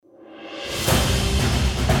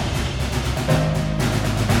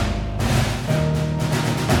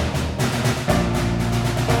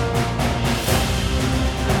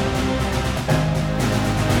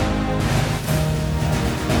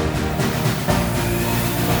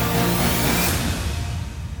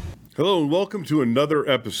Hello and welcome to another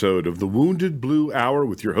episode of the Wounded Blue Hour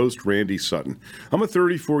with your host, Randy Sutton. I'm a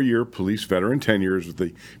 34-year police veteran, 10 years with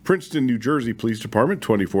the Princeton, New Jersey Police Department,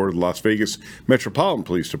 24 with the Las Vegas Metropolitan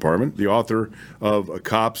Police Department, the author of A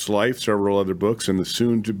Cop's Life, several other books, and the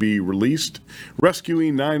soon-to-be-released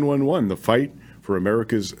Rescuing 911, The Fight for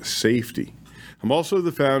America's Safety. I'm also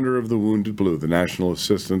the founder of the Wounded Blue, the national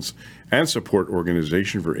assistance and support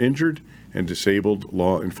organization for injured and disabled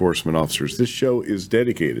law enforcement officers. This show is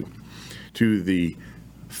dedicated to the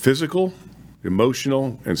physical,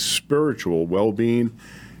 emotional, and spiritual well-being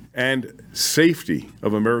and safety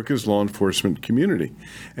of America's law enforcement community.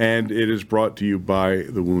 And it is brought to you by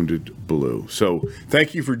the Wounded Blue. So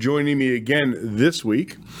thank you for joining me again this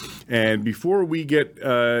week. And before we get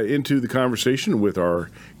into the conversation with our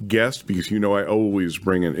guest, because you know I always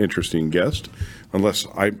bring an interesting guest, unless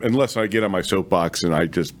I get on my soapbox and I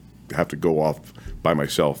just have to go off by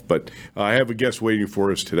myself. But I have a guest waiting for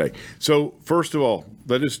us today. So first of all,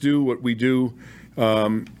 let us do what we do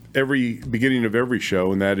every beginning of every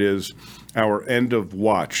show, and that is our end of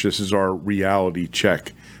watch. This is our reality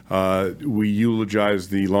check. We eulogize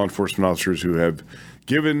the law enforcement officers who have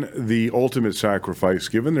given the ultimate sacrifice,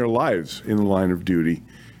 given their lives in the line of duty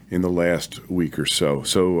in the last week or so.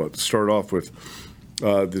 So to start off with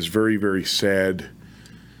this very, very sad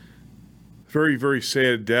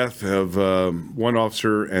death of one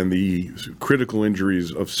officer and the critical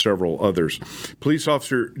injuries of several others. Police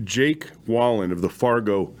Officer Jake Wallen of the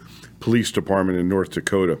Fargo Police Department in North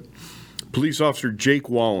Dakota. Police Officer Jake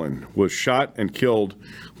Wallen was shot and killed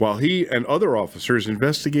while he and other officers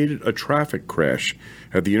investigated a traffic crash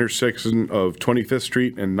at the intersection of 25th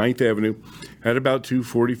Street and 9th Avenue at about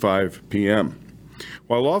 2:45 p.m.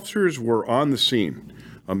 While officers were on the scene,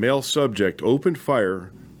 a male subject opened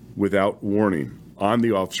fire without warning on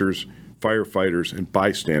the officers, firefighters, and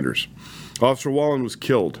bystanders. Officer Wallen was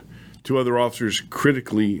killed. Two other officers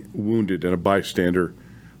critically wounded, and a bystander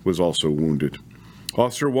was also wounded.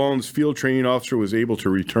 Officer Wallen's field training officer was able to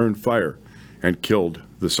return fire and killed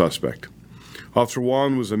the suspect. Officer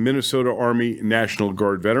Wallen was a Minnesota Army National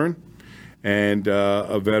Guard veteran and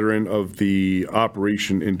a veteran of the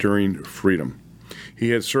Operation Enduring Freedom. He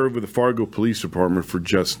had served with the Fargo Police Department for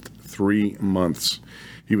just 3 months.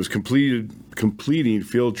 He was completing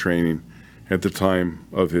field training at the time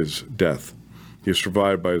of his death. He is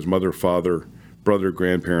survived by his mother, father, brother,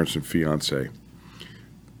 grandparents, and fiance.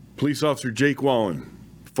 Police Officer Jake Wallen,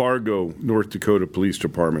 Fargo, North Dakota Police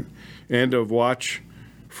Department. End of watch,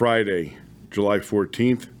 Friday, July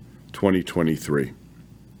 14th, 2023.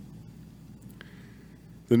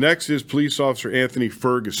 The next is Police Officer Anthony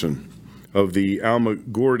Ferguson of the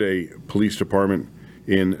Alamogordo Police Department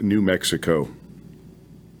in New Mexico.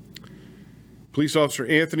 Police Officer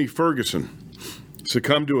Anthony Ferguson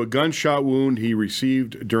succumbed to a gunshot wound he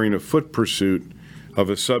received during a foot pursuit of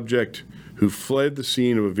a subject who fled the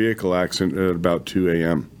scene of a vehicle accident at about 2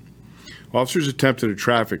 a.m. Officers attempted a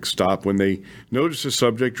traffic stop when they noticed a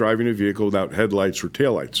subject driving a vehicle without headlights or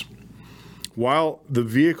taillights. While the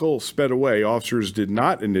vehicle sped away, officers did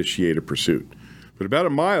not initiate a pursuit. But about a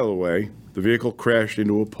mile away, the vehicle crashed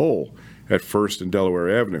into a pole at 1st and Delaware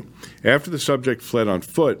Avenue. After the subject fled on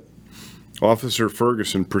foot, Officer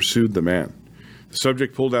Ferguson pursued the man. The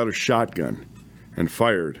subject pulled out a shotgun and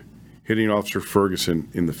fired, hitting Officer Ferguson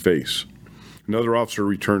in the face. Another officer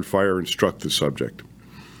returned fire and struck the subject.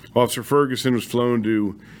 Officer Ferguson was flown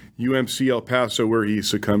to UMC El Paso, where he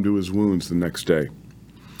succumbed to his wounds the next day.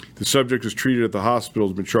 The subject was treated at the hospital,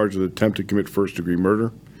 has been charged with attempt to commit first-degree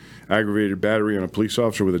murder, aggravated battery on a police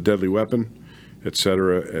officer with a deadly weapon,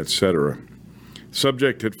 etc., etc.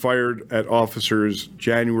 Subject had fired at officers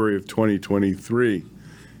January of 2023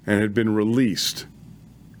 and had been released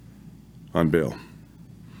on bail.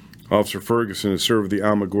 Officer Ferguson has served the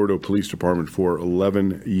Alamogordo Police Department for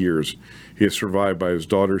 11 years. He is survived by his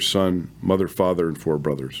daughter, son, mother, father, and 4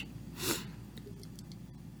 brothers.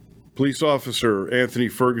 Police Officer Anthony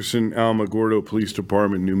Ferguson, Alamogordo Police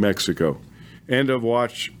Department, New Mexico. End of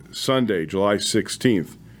watch Sunday, July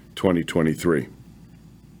 16th, 2023.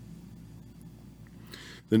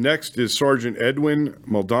 The next is Sergeant Edwin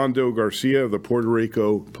Maldonado Garcia of the Puerto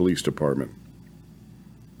Rico Police Department.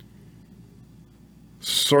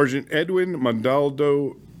 Sergeant Edwin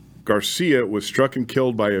Maldonado Garcia was struck and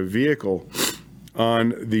killed by a vehicle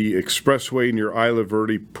on the expressway near Isla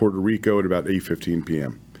Verde, Puerto Rico at about 8:15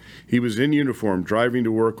 p.m. He was in uniform driving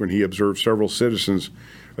to work when he observed several citizens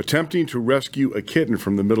attempting to rescue a kitten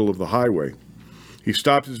from the middle of the highway. He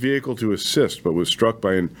stopped his vehicle to assist, but was struck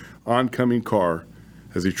by an oncoming car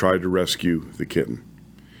as he tried to rescue the kitten.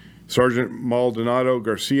 Sergeant Maldonado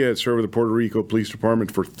Garcia had served with the Puerto Rico Police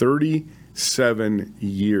Department for 30 7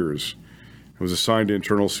 years. He was assigned to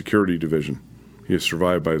Internal Security Division. He is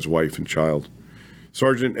survived by his wife and child.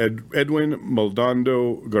 Sergeant Edwin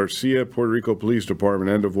Maldonado Garcia, Puerto Rico Police Department,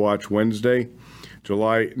 end of watch Wednesday,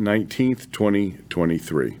 July 19th,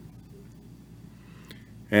 2023.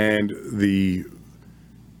 And the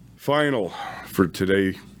final for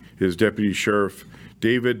today is Deputy Sheriff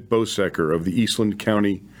David Bosecker of the Eastland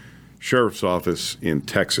County Sheriff's Office in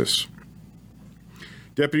Texas.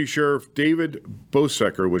 Deputy Sheriff David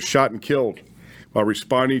Bosecker was shot and killed while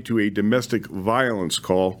responding to a domestic violence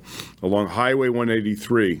call along Highway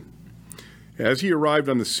 183. As he arrived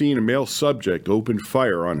on the scene, a male subject opened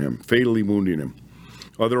fire on him, fatally wounding him.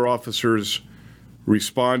 Other officers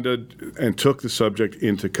responded and took the subject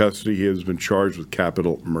into custody. He has been charged with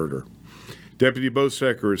capital murder. Deputy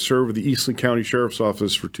Bosecker has served with the Eastland County Sheriff's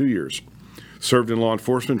Office for 2 years, served in law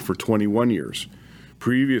enforcement for 21 years,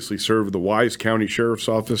 previously served with the Wise County Sheriff's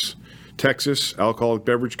Office, Texas, Alcoholic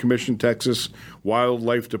Beverage Commission, Texas,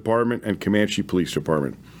 Wildlife Department, and Comanche Police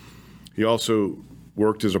Department. He also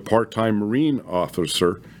worked as a part-time Marine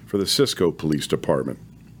officer for the Cisco Police Department.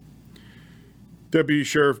 Deputy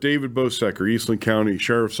Sheriff David Bosecker, Eastland County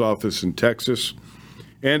Sheriff's Office in Texas,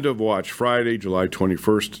 end of watch Friday, July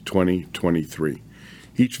 21st, 2023.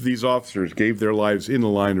 Each of these officers gave their lives in the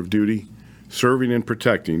line of duty, serving and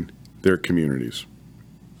protecting their communities.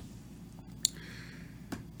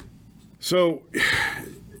 So,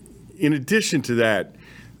 in addition to that,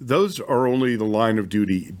 those are only the line of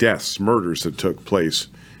duty deaths, murders that took place,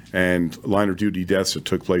 and line of duty deaths that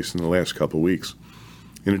took place in the last couple of weeks.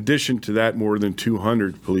 In addition to that, more than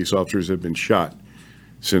 200 police officers have been shot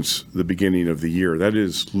since the beginning of the year. That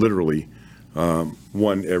is literally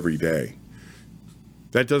one every day.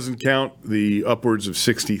 That doesn't count the upwards of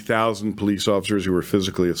 60,000 police officers who were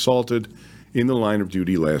physically assaulted in the line of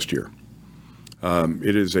duty last year.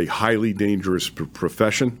 It is a highly dangerous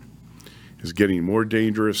profession. It's getting more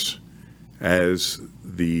dangerous as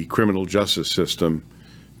the criminal justice system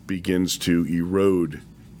begins to erode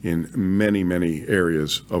in many, many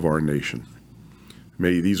areas of our nation.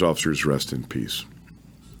 May these officers rest in peace.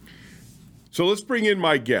 So let's bring in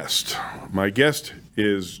my guest. My guest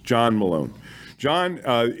is John Malone. John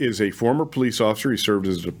is a former police officer. He served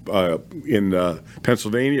in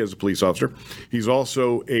Pennsylvania as a police officer. He's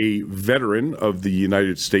also a veteran of the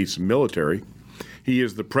United States military. He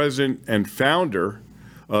is the president and founder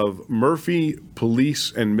of Murphy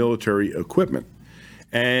Police and Military Equipment.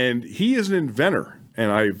 And he is an inventor.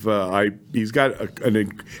 And he's got,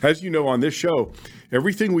 as you know, on this show,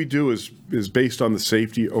 everything we do is based on the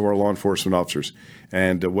safety of our law enforcement officers.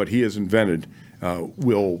 And what he has invented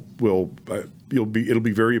it'll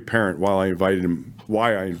be very apparent why I invited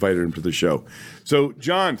him to the show. So,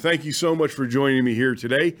 John, thank you so much for joining me here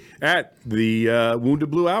today at the Wounded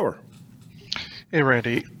Blue Hour. Hey,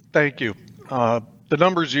 Randy, thank you. The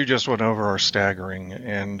numbers you just went over are staggering,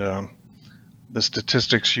 and the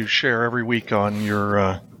statistics you share every week on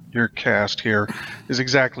your cast here is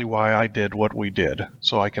exactly why I did what we did,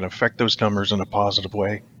 so I can affect those numbers in a positive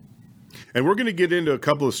way. And we're going to get into a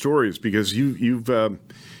couple of stories because you've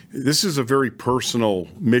this is a very personal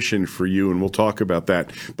mission for you, and we'll talk about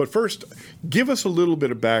that. But first, give us a little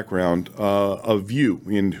bit of background of you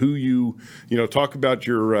and who you talk about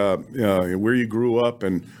your where you grew up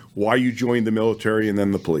and why you joined the military and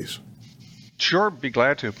then the police. Sure, be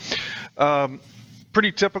glad to.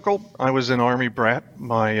 Pretty typical. I was an Army brat.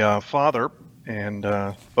 My father and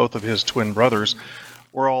both of his twin brothers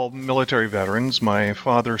were all military veterans. My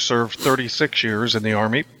father served 36 years in the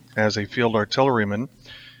Army as a field artilleryman.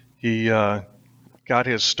 He got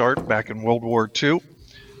his start back in World War II.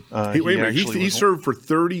 Wait a minute. He served for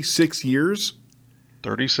 36 years?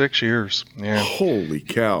 36 years, yeah. Holy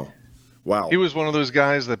cow. Wow. He was one of those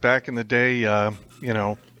guys that back in the day,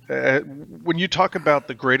 when you talk about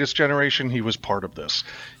the greatest generation, he was part of this.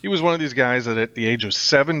 He was one of these guys that at the age of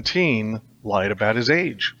 17 lied about his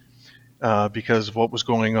age because of what was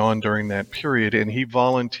going on during that period. And he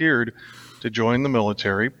volunteered to join the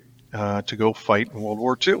military to go fight in World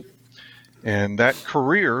War II. And that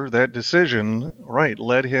career, that decision,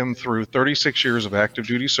 led him through 36 years of active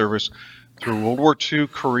duty service through World War II,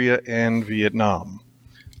 Korea, and Vietnam.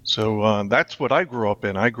 So that's what I grew up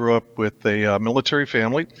in. I grew up with a military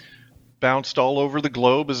family, bounced all over the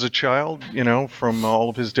globe as a child, from all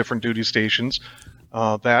of his different duty stations.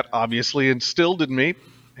 That obviously instilled in me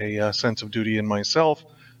a sense of duty in myself.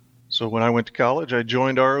 So when I went to college, I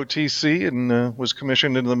joined ROTC and was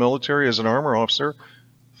commissioned into the military as an armor officer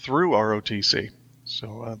through ROTC.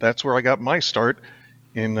 So that's where I got my start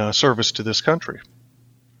in service to this country.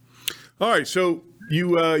 All right, so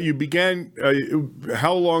You began.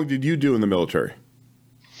 How long did you do in the military?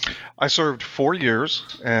 I served 4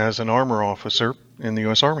 years as an armor officer in the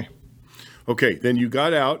U.S. Army. Okay, then you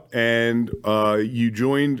got out and you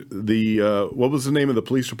joined the. What was the name of the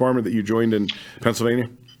police department that you joined in Pennsylvania?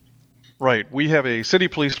 Right. We have a city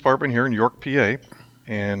police department here in York, PA,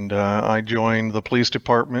 and I joined the police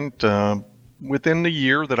department within the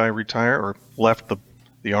year that I retired or left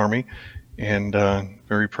the Army, and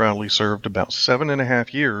very proudly served about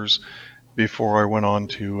 7.5 years before I went on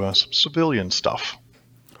to some civilian stuff.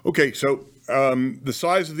 Okay, so the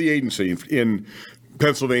size of the agency in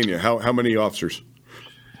Pennsylvania, how many officers?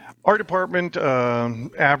 Our department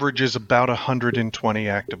averages about 120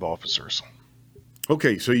 active officers.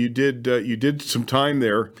 Okay, so you did some time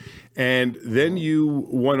there, and then you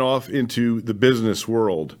went off into the business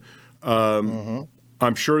world.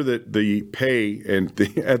 I'm sure that the pay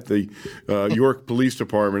at the York Police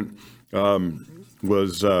Department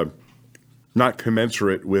was not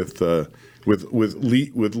commensurate with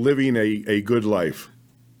living a good life.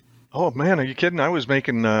 Oh man, are you kidding? I was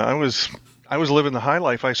making I was living the high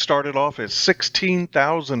life. I started off at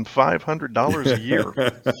 $16,500 a year,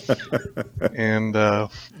 and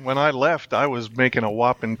when I left, I was making a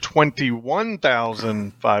whopping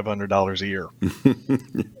 $21,500 a year.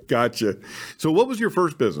 Gotcha. So, what was your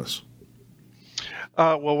first business?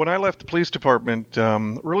 Well, when I left the police department,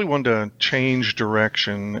 really wanted to change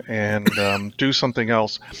direction and do something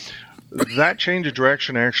else. That change of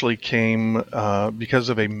direction actually came because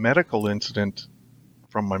of a medical incident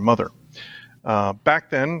from my mother. Back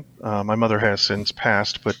then, my mother has since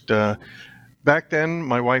passed, but back then,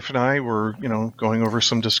 my wife and I were, going over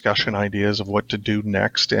some discussion ideas of what to do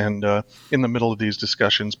next. And in the middle of these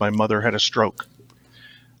discussions, my mother had a stroke.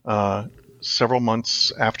 Several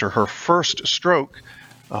months after her first stroke,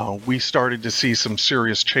 we started to see some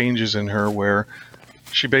serious changes in her where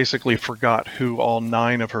she basically forgot who all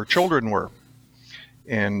 9 of her children were,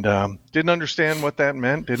 and didn't understand what that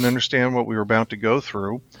meant, didn't understand what we were about to go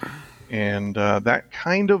through. And that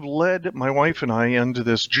kind of led my wife and I into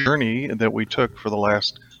this journey that we took for the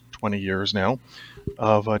last 20 years now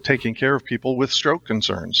of taking care of people with stroke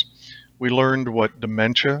concerns. We learned what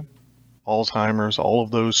dementia, Alzheimer's, all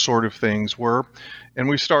of those sort of things were. And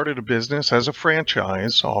we started a business as a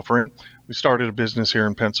franchise offering. We started a business here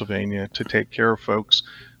in Pennsylvania to take care of folks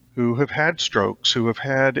who have had strokes, who have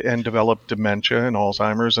had and developed dementia and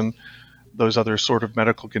Alzheimer's and those other sort of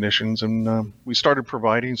medical conditions. And we started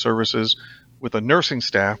providing services with a nursing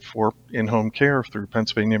staff for in-home care through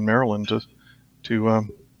Pennsylvania and Maryland to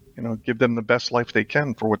give them the best life they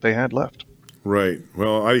can for what they had left. Right.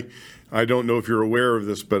 Well, I don't know if you're aware of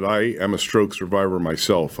this, but I am a stroke survivor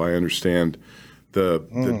myself. I understand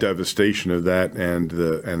the devastation of that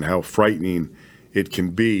and how frightening it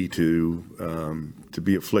can be to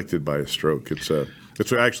be afflicted by a stroke. That's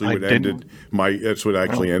what actually ended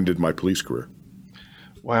my police career.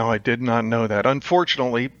 Wow, I did not know that.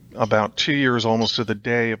 Unfortunately, about 2 years almost to the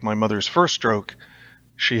day of my mother's first stroke,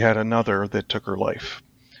 she had another that took her life.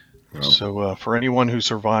 Wow. So for anyone who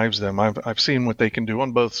survives them, I've seen what they can do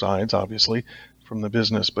on both sides, obviously, from the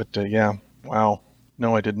business. But yeah, wow.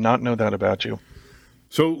 No, I did not know that about you.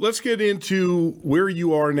 So let's get into where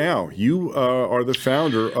you are now. You are the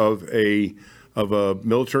founder of a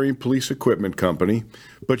military and police equipment company,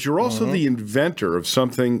 but you're also the inventor of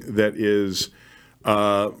something that is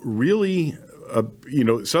really,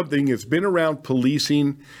 something that's been around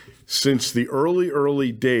policing since the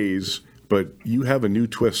early days, but you have a new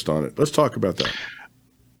twist on it. Let's talk about that.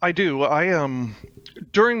 I do.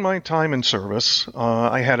 During my time in service,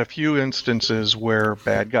 I had a few instances where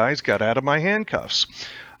bad guys got out of my handcuffs.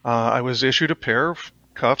 I was issued a pair of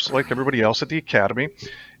cuffs like everybody else at the academy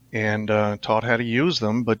and taught how to use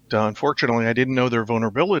them, but unfortunately I didn't know their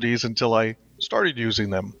vulnerabilities until I started using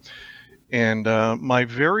them. And my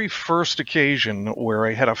very first occasion where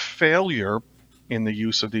I had a failure in the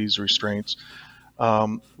use of these restraints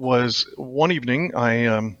was one evening.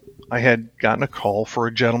 I had gotten a call for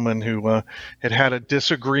a gentleman who had a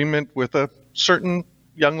disagreement with a certain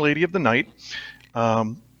young lady of the night.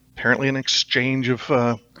 Apparently an exchange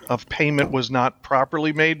of payment was not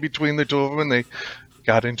properly made between the two of them, and they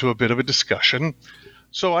got into a bit of a discussion.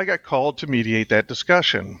 So I got called to mediate that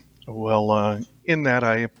discussion. Well, in that,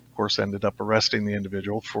 I of course ended up arresting the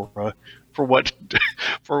individual for what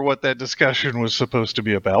that discussion was supposed to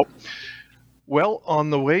be about. Well,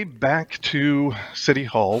 on the way back to City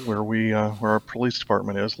Hall, where our police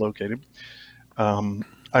department is located,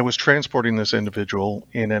 I was transporting this individual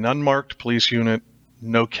in an unmarked police unit,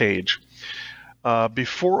 no cage.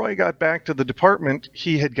 Before I got back to the department,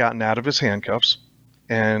 he had gotten out of his handcuffs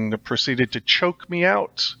and proceeded to choke me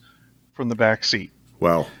out from the back seat.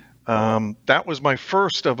 Wow. That was my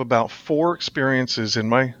first of about 4 experiences in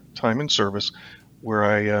my time in service where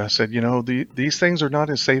I said, these things are not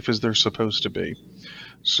as safe as they're supposed to be.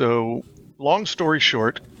 So, long story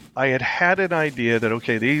short, I had an idea that,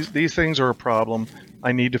 okay, these things are a problem.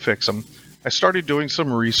 I need to fix them. I started doing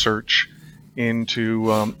some research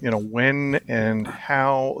into, when and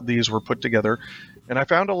how these were put together. And I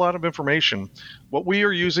found a lot of information. What we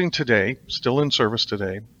are using today, still in service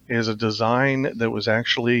today, is a design that was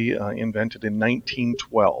actually invented in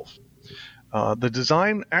 1912. The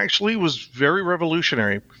design actually was very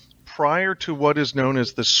revolutionary. Prior to what is known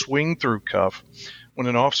as the swing-through cuff, when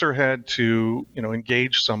an officer had to,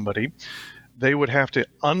 engage somebody, they would have to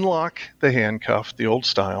unlock the handcuff, the old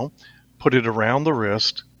style, put it around the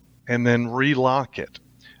wrist, and then relock it.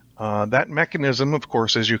 That mechanism, of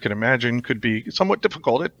course, as you can imagine, could be somewhat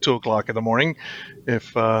difficult at 2 o'clock in the morning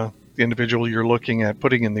if the individual you're looking at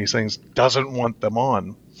putting in these things doesn't want them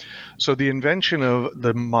on. So the invention of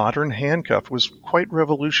the modern handcuff was quite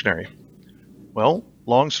revolutionary. Well,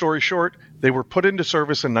 long story short, they were put into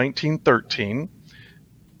service in 1913.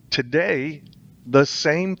 Today, the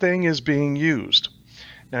same thing is being used.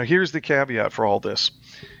 Now, here's the caveat for all this.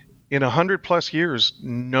 In 100+ years,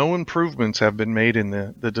 no improvements have been made in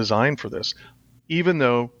the design for this, even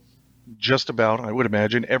though just about, I would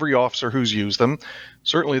imagine, every officer who's used them,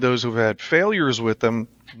 certainly those who've had failures with them,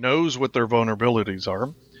 knows what their vulnerabilities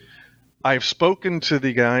are. I've spoken to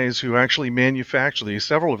the guys who actually manufacture these,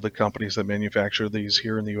 several of the companies that manufacture these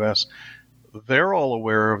here in the U.S. They're all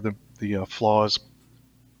aware of the flaws.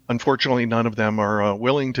 Unfortunately, none of them are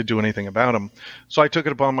willing to do anything about them. So I took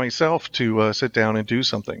it upon myself to sit down and do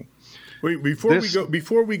something. Wait,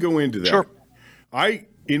 before we go into that, sure.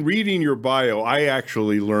 In reading your bio, I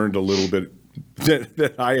actually learned a little bit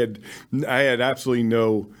that I had absolutely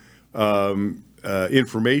no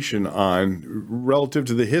information on relative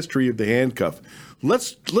to the history of the handcuff.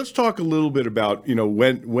 Let's talk a little bit about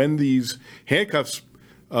when these handcuffs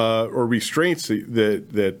or restraints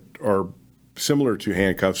that are similar to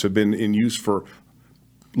handcuffs have been in use for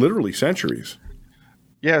literally centuries.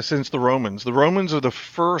 Yeah, since the Romans. The Romans are the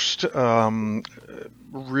first,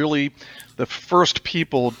 really the first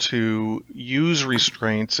people to use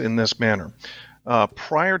restraints in this manner.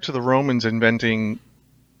 Prior to the Romans inventing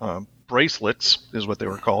bracelets, is what they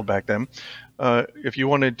were called back then, if you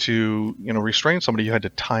wanted to restrain somebody, you had to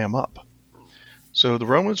tie them up. So the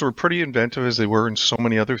Romans were pretty inventive, as they were in so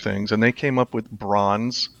many other things, and they came up with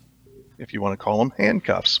bronze, if you want to call them,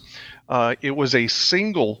 handcuffs. It was a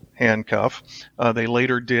single handcuff. They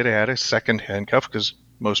later did add a second handcuff because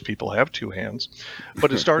most people have 2 hands.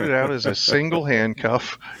 But it started out as a single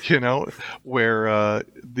handcuff, where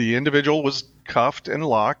the individual was cuffed and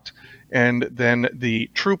locked, and then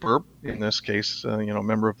the trooper, in this case, a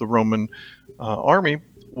member of the Roman army,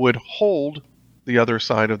 would hold the other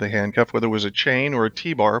side of the handcuff, whether it was a chain or a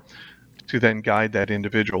T-bar, to then guide that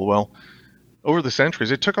individual. Well, over the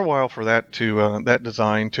centuries, it took a while for that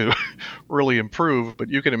design to really improve. But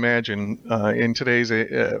you can imagine in today's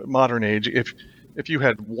modern age, if you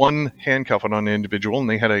had one handcuff on an individual and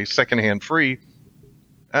they had a second hand free,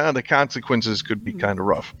 the consequences could be kind of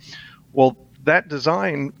rough. Well, that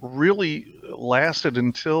design really lasted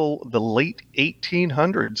until the late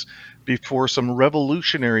 1800s before some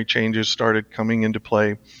revolutionary changes started coming into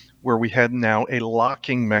play, where we had now a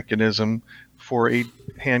locking mechanism for a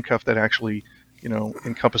handcuff that actually,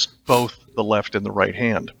 encompassed both the left and the right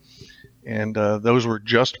hand. And those were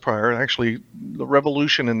just prior. Actually, the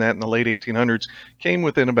revolution in that in the late 1800s came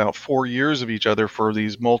within about 4 years of each other for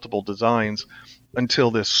these multiple designs,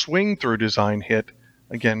 until this swing-through design hit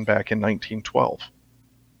again back in 1912.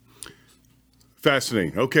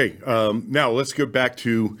 Fascinating. Okay, now let's go back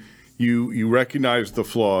to you recognized the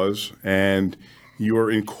flaws, and your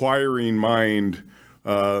inquiring mind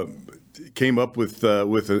came up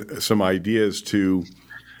with some ideas to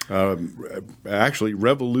actually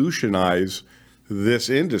revolutionize this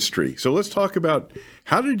industry. So let's talk about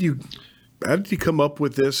how did you come up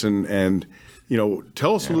with this, and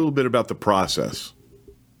tell us a little bit about the process.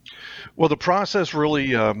 Well, the process really,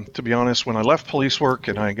 to be honest, when I left police work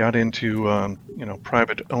and I got into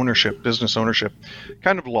private ownership, business ownership,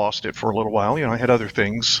 kind of lost it for a little while. I had other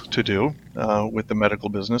things to do with the medical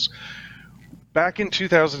business. Back in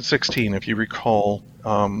 2016, if you recall,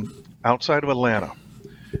 outside of Atlanta,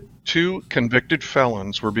 2 convicted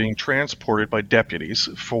felons were being transported by deputies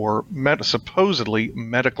for supposedly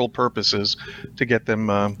medical purposes to get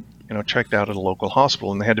them checked out at a local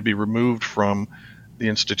hospital, and they had to be removed from the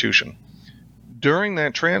institution. During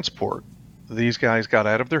that transport, these guys got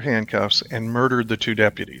out of their handcuffs and murdered the 2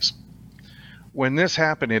 deputies. When this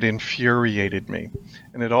happened, it infuriated me.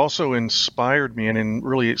 And it also inspired me and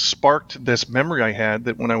really sparked this memory I had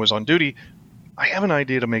that when I was on duty, I have an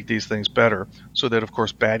idea to make these things better so that, of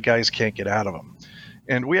course, bad guys can't get out of them.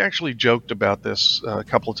 And we actually joked about this a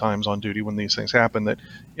couple of times on duty when these things happen, that,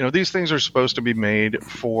 these things are supposed to be made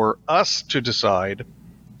for us to decide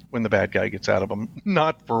when the bad guy gets out of them,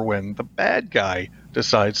 not for when the bad guy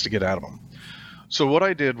decides to get out of them. So what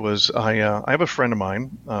I did was I have a friend of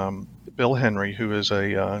mine, Bill Henry, who is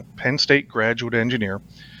a Penn State graduate engineer.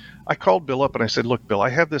 I called Bill up and I said, look, Bill, I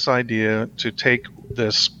have this idea to take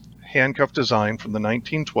this handcuff design from the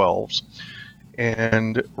 1912s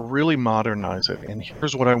and really modernize it. And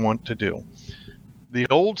here's what I want to do. The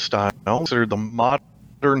old style, considered the modern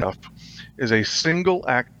stuff, is a single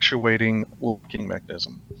actuating locking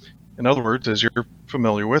mechanism. In other words, as you're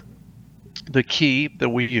familiar with, the key that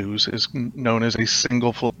we use is known as a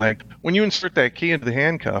single flag. When you insert that key into the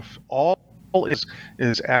handcuff, all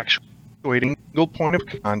is actuating single point of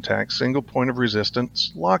contact, single point of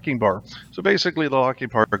resistance, locking bar. So basically the locking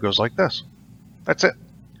bar goes like this. That's it.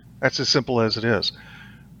 That's as simple as it is.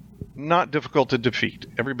 Not difficult to defeat.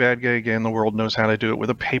 Every bad guy in the world knows how to do it with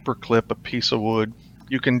a paper clip, a piece of wood.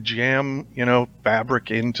 You can jam,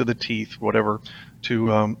 fabric into the teeth, whatever,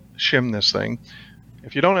 to shim this thing.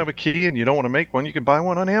 If you don't have a key and you don't want to make one, you can buy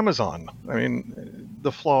one on Amazon. I mean,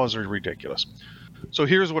 the flaws are ridiculous. So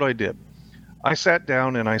here's what I did. I sat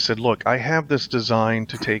down and I said, look, I have this design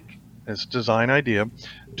idea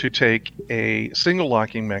to take a single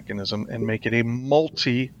locking mechanism and make it a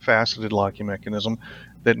multi-faceted locking mechanism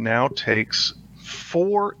that now takes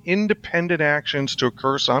 4 independent actions to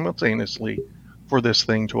occur simultaneously for this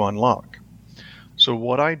thing to unlock. So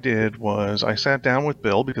what I did was I sat down with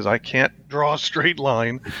Bill, because I can't draw a straight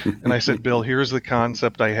line, and I said, Bill, here's the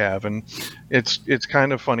concept I have. And it's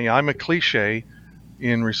kind of funny. I'm a cliche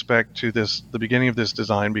in respect to the beginning of this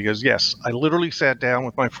design, because yes, I literally sat down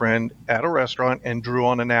with my friend at a restaurant and drew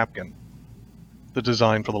on a napkin the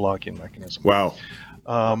design for the locking mechanism. Wow.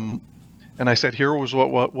 And I said, here was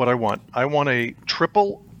what I want. I want a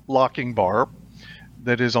triple locking bar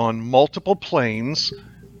that is on multiple planes,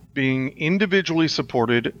 being individually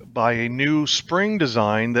supported by a new spring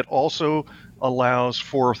design that also allows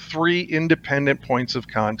for 3 independent points of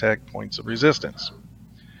contact, points of resistance.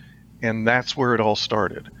 And that's where it all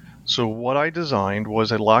started. So what I designed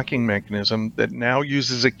was a locking mechanism that now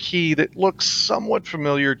uses a key that looks somewhat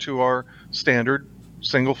familiar to our standard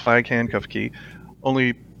single flag handcuff key,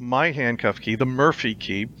 only my handcuff key, the Murphy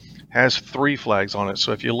key, has 3 flags on it.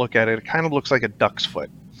 So if you look at it, it kind of looks like a duck's foot.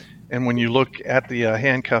 And when you look at the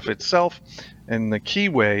handcuff itself and the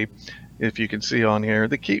keyway, if you can see on here,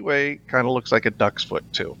 the keyway kind of looks like a duck's foot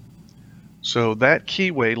too. So that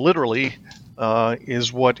keyway literally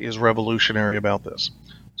is what is revolutionary about this.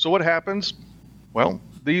 So what happens? Well,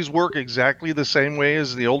 these work exactly the same way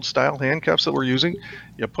as the old style handcuffs that we're using.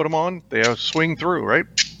 You put them on, they swing through, right?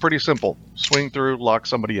 Pretty simple. Swing through, lock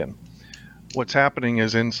somebody in. What's happening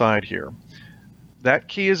is inside here. That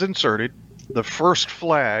key is inserted. The first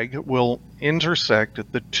flag will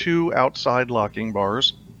intersect the 2 outside locking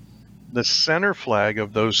bars. The center flag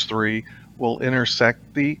of those 3 will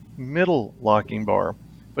intersect the middle locking bar.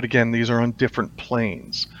 But again, these are on different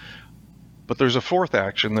planes. But there's a 4th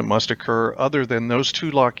action that must occur other than those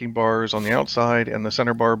 2 locking bars on the outside and the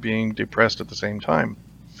center bar being depressed at the same time.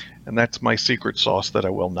 And that's my secret sauce that I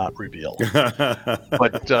will not reveal.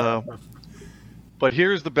 But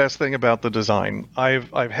here's the best thing about the design.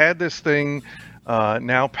 I've had this thing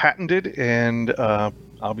now patented, and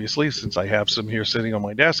obviously, since I have some here sitting on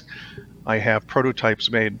my desk, I have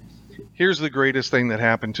prototypes made. Here's the greatest thing that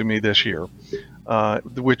happened to me this year,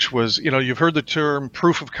 which was, you've heard the term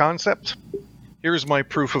proof of concept. Here's my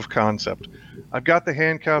proof of concept. I've got the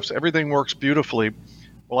handcuffs. Everything works beautifully.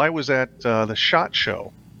 Well, I was at the SHOT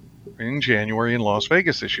Show in January in Las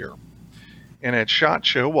Vegas this year. And at SHOT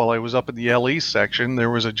Show, while I was up in the LE section,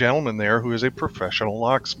 there was a gentleman there who is a professional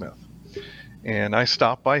locksmith. And I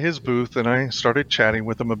stopped by his booth and I started chatting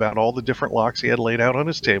with him about all the different locks he had laid out on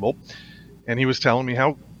his table. And he was telling me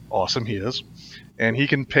how awesome he is. And he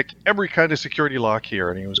can pick every kind of security lock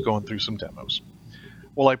here. And he was going through some demos.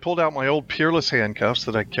 Well, I pulled out my old Peerless handcuffs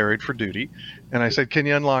that I carried for duty. And I said, can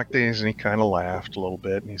you unlock these? And he kind of laughed a little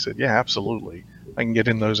bit. And he said, yeah, absolutely. I can get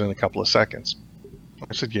in those in a couple of seconds.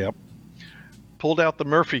 I said, yep. Pulled out the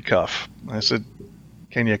Murphy cuff. I said,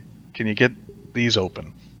 can you get these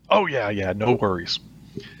open? Oh, yeah, no worries.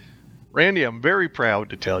 Randy, I'm very proud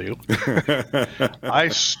to tell you, I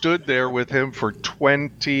stood there with him for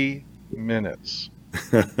 20 minutes.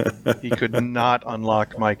 He could not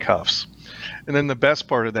unlock my cuffs. And then the best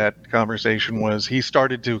part of that conversation was he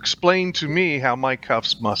started to explain to me how my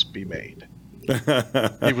cuffs must be made.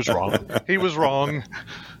 He was wrong. He was wrong.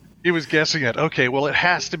 He was guessing it. Okay, well, it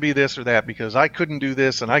has to be this or that because I couldn't do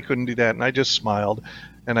this and I couldn't do that. And I just smiled.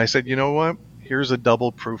 And I said, you know what? Here's a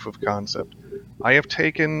double proof of concept. I have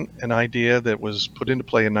taken an idea that was put into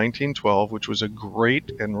play in 1912, which was a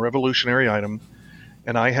great and revolutionary item,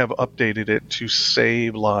 and I have updated it to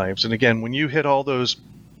save lives. And again, when you hit all those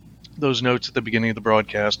notes at the beginning of the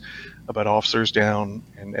broadcast about officers down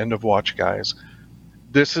and end of watch guys,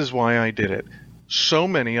 this is why I did it. So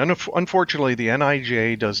many, unfortunately, the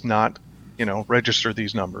NIJ does not, register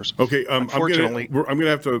these numbers. Okay, unfortunately, I'm going to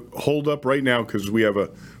have to hold up right now because we have a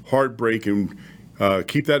hard break, and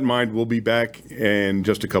keep that in mind. We'll be back in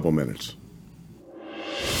just a couple minutes.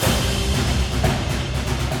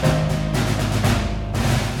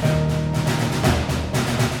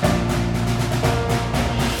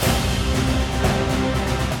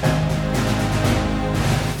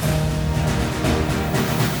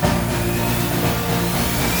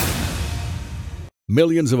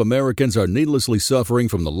 Millions of Americans are needlessly suffering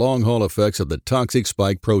from the long-haul effects of the toxic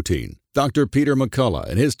spike protein. Dr. Peter McCullough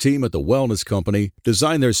and his team at the Wellness Company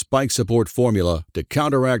designed their spike support formula to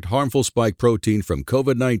counteract harmful spike protein from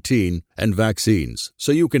COVID-19 and vaccines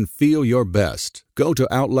so you can feel your best. Go to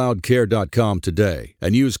OutLoudCare.com today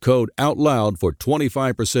and use code OUTLOUD for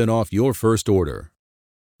 25% off your first order.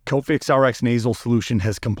 Cofix RX Nasal Solution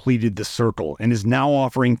has completed the circle and is now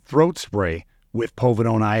offering throat spray with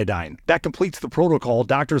povidone iodine. That completes the protocol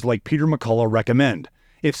doctors like Peter McCullough recommend.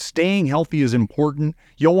 If staying healthy is important,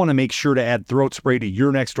 you'll want to make sure to add throat spray to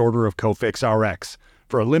your next order of Cofix RX.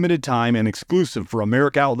 For a limited time and exclusive for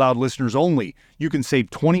America Out Loud listeners only, you can save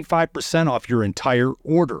 25% off your entire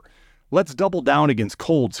order. Let's double down against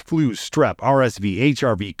colds, flus, strep, RSV,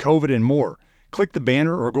 HRV, COVID, and more. Click the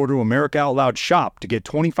banner or go to America Out Loud shop to get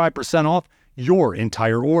 25% off your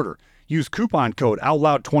entire order. Use coupon code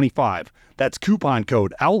OUTLOUD25. That's coupon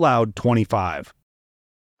code OUTLOUD25.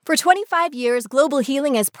 For 25 years, Global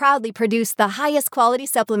Healing has proudly produced the highest quality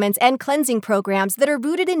supplements and cleansing programs that are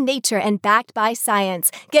rooted in nature and backed by science.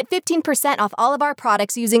 Get 15% off all of our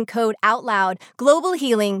products using code OUTLOUD. Global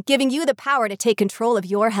Healing, giving you the power to take control of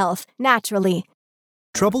your health naturally.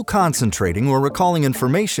 Trouble concentrating or recalling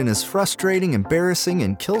information is frustrating, embarrassing,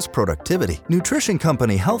 and kills productivity. Nutrition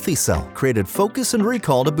company Healthy Cell created Focus and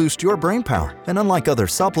Recall to boost your brain power. And unlike other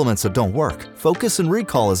supplements that don't work, Focus and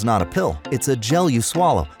Recall is not a pill. It's a gel you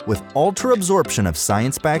swallow with ultra absorption of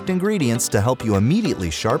science-backed ingredients to help you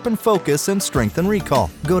immediately sharpen focus and strengthen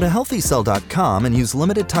recall. Go to healthycell.com and use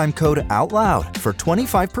limited time code OUTLOUD for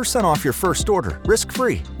 25% off your first order.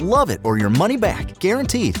 Risk-free. Love it or your money back.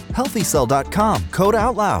 Guaranteed. Healthycell.com. Code OUTLOUD.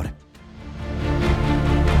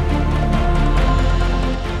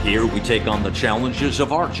 Here we take on the challenges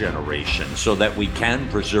of our generation so that we can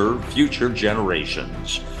preserve future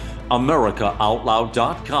generations.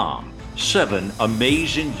 AmericaOutloud.com. 7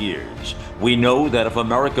 amazing years. We know that if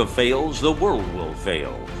America fails, the world will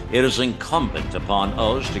fail. It is incumbent upon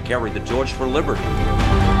us to carry the torch for liberty.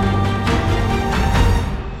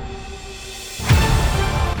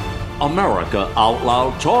 America Out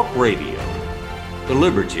Loud Talk Radio.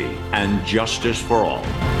 Liberty and justice for all.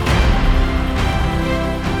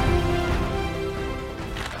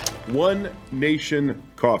 One Nation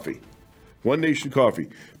Coffee. One Nation Coffee.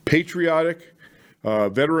 Patriotic,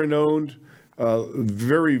 veteran-owned,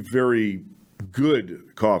 very, very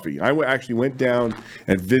good coffee. I actually went down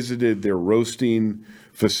and visited their roasting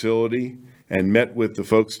facility and met with the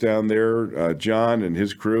folks down there, John and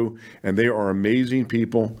his crew, and they are amazing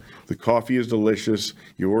people. The coffee is delicious.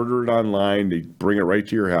 You order it online. They bring it right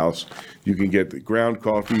to your house. You can get the ground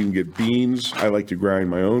coffee. You can get beans. I like to grind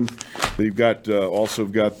my own. They've got also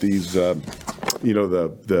got these, the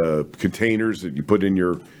containers that you put in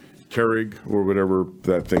your Keurig or whatever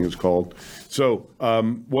that thing is called. So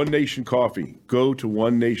One Nation Coffee. Go to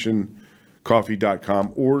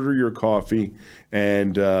onenationcoffee.com. Order your coffee,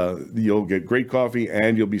 and you'll get great coffee,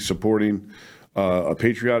 and you'll be supporting a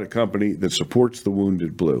patriotic company that supports the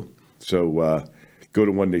Wounded Blue. So go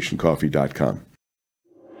to onenationcoffee.com.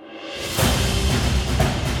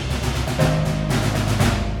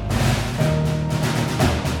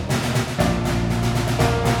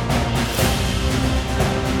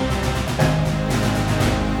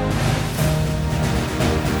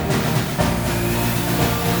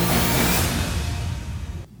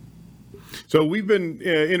 So we've been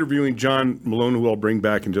interviewing John Malone, who I'll bring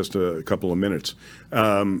back in just a couple of minutes.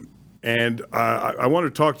 And I want to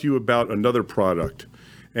talk to you about another product.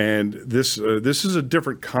 And this is a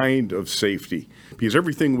different kind of safety, because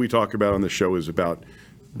everything we talk about on the show is about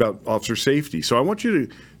officer safety. So I want you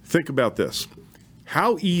to think about this.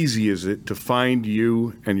 How easy is it to find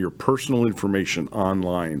you and your personal information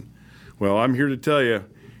online? Well, I'm here to tell you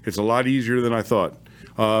it's a lot easier than I thought.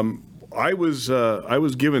 I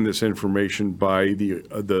was given this information by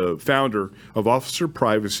the founder of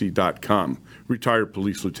OfficerPrivacy.com, retired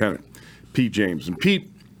police lieutenant Pete James. And Pete,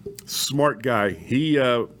 smart guy, he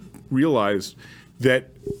realized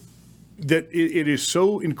that it is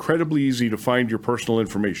so incredibly easy to find your personal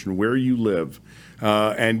information, where you live,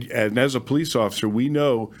 and as a police officer, we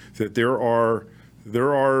know that there are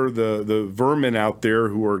the vermin out there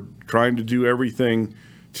who are trying to do everything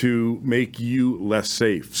to make you less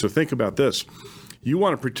safe. So think about this. You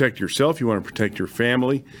want to protect yourself. You want to protect your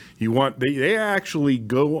family. They actually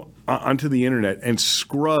go onto the internet and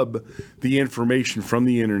scrub the information from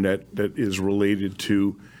the internet that is related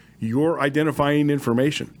to your identifying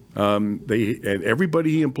information. And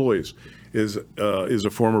everybody he employs is a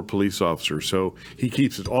former police officer. So he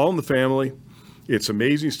keeps it all in the family. It's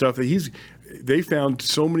amazing stuff that they found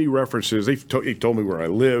so many references. He told me where I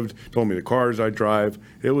lived, told me the cars I drive.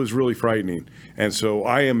 It was really frightening. And so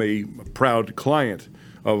I am a proud client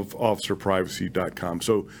of OfficerPrivacy.com.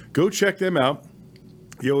 So go check them out.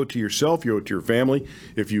 You owe it to yourself. You owe it to your family.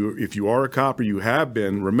 If you are a cop or you have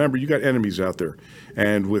been, remember you got enemies out there.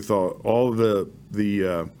 And with all the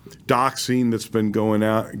doxing that's been going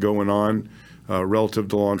on relative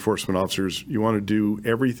to law enforcement officers, you want to do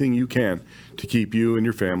everything you can to keep you and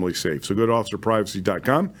your family safe. So go to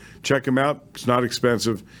OfficerPrivacy.com, check them out. It's not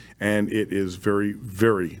expensive, and it is very,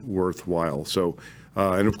 very worthwhile. So,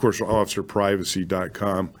 and of course,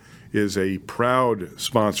 OfficerPrivacy.com is a proud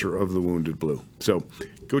sponsor of the Wounded Blue. So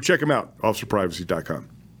go check them out, OfficerPrivacy.com.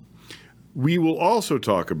 We will also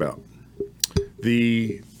talk about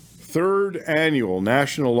the third annual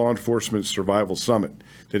National Law Enforcement Survival Summit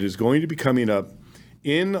that is going to be coming up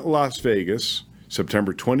in Las Vegas,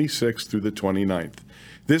 September 26th through the 29th.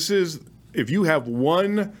 This is, if you have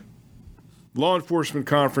one law enforcement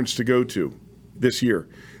conference to go to this year,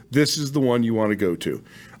 this is the one you want to go to.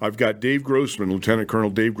 I've got Dave Grossman, Lieutenant Colonel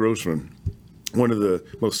Dave Grossman, one of the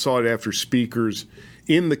most sought-after speakers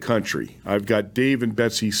in the country. I've got Dave and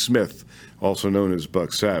Betsy Smith, also known as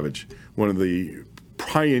Buck Savage, one of the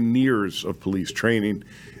pioneers of police training,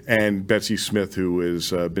 and Betsy Smith, who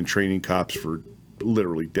has been training cops for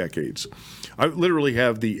literally decades. I literally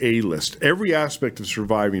have the A-list. Every aspect of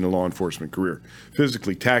surviving a law enforcement career,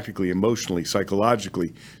 physically, tactically, emotionally,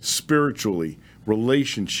 psychologically, spiritually,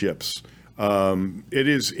 relationships. It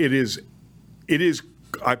is,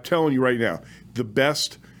 I'm telling you right now, the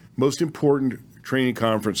best, most important training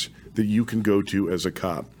conference that you can go to as a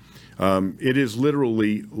cop. It is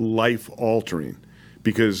literally life-altering,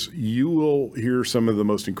 because you will hear some of the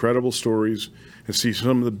most incredible stories and see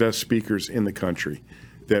some of the best speakers in the country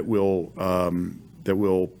that will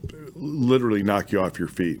literally knock you off your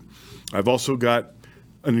feet. I've also got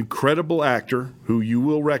an incredible actor who you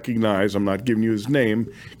will recognize. I'm not giving you his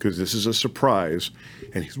name because this is a surprise,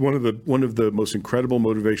 and he's one of the most incredible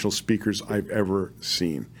motivational speakers I've ever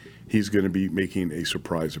seen. He's going to be making a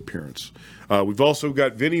surprise appearance. We've also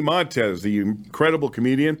got Vinny Montez, the incredible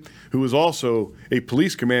comedian who is also a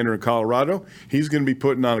police commander in Colorado. He's going to be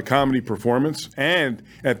putting on a comedy performance. And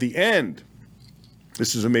at the end,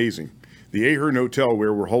 this is amazing, the Ahern Hotel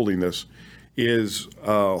where we're holding this is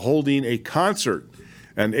holding a concert.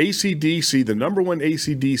 And AC/DC, the number one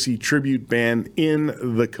AC/DC tribute band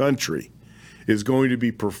in the country, is going to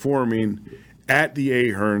be performing at the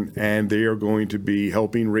Ahern, and they are going to be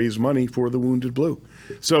helping raise money for the Wounded Blue.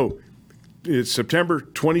 So it's September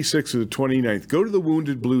 26th to the 29th. Go to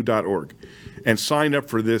thewoundedblue.org and sign up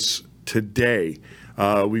for this today.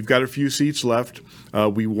 We've got a few seats left.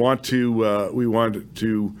 We want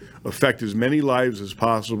to affect as many lives as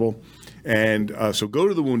possible. And so go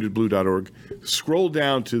to thewoundedblue.org, scroll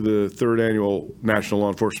down to the third annual National Law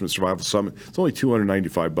Enforcement Survival Summit. It's only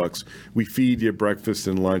 $295. We feed you breakfast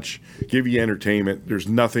and lunch, give you entertainment. There's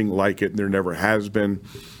nothing like it, and there never has been.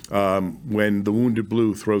 When the Wounded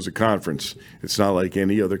Blue throws a conference, it's not like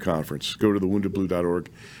any other conference. Go to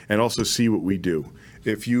thewoundedblue.org and also see what we do.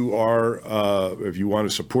 If you want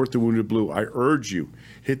to support the Wounded Blue, I urge you,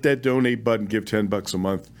 hit that donate button, give $10 a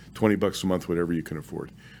month, $20 a month, whatever you can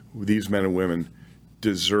afford. These men and women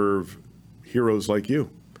deserve heroes like you.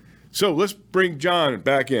 So let's bring John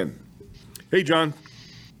back in. Hey, John.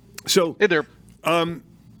 So hey there.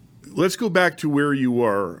 Let's go back to where you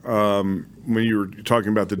are when you were talking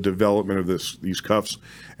about the development of these cuffs,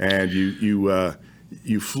 and you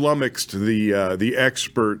you flummoxed the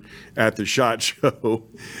expert at the SHOT Show,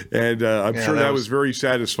 and I'm sure that was very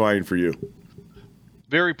satisfying for you.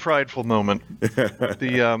 Very prideful moment.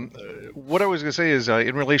 What I was going to say is,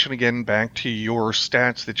 in relation again back to your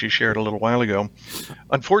stats that you shared a little while ago,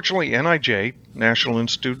 unfortunately, NIJ, National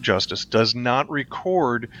Institute of Justice, does not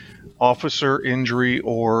record officer injury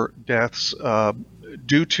or deaths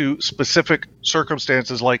due to specific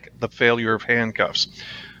circumstances like the failure of handcuffs.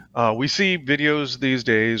 We see videos these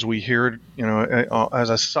days. We hear, as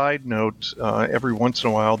a side note, every once in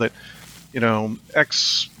a while that,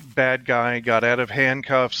 X bad guy got out of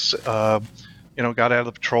handcuffs, got out of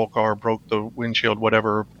the patrol car, broke the windshield,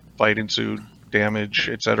 whatever, fight ensued, damage,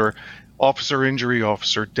 etc. Officer injury,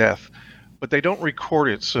 officer death. But they don't record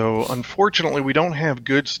it. So unfortunately, we don't have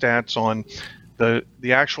good stats on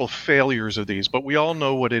the actual failures of these, but we all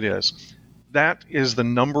know what it is. That is the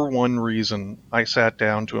number one reason I sat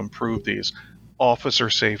down to improve these: officer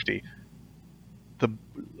safety.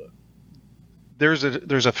 There's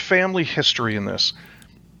a family history in this.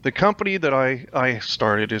 The company that I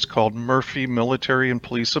started is called Murphy Military and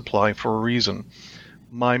Police Supply for a reason.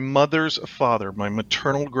 My mother's father, my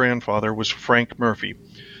maternal grandfather, was Frank Murphy.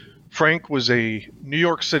 Frank was a New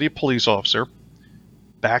York City police officer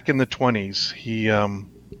back in the 20s.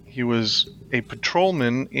 He was a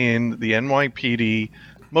patrolman in the NYPD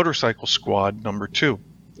Motorcycle Squad number 2.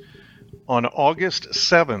 On August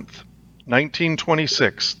 7th,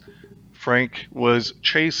 1926, Frank was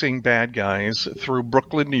chasing bad guys through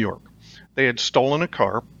Brooklyn, New York. They had stolen a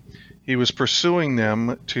car. He was pursuing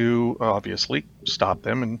them to obviously stop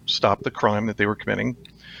them and stop the crime that they were committing.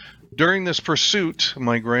 During this pursuit,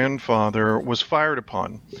 my grandfather was fired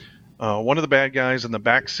upon. One of the bad guys in the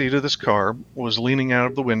back seat of this car was leaning out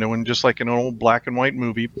of the window, and just like an old black and white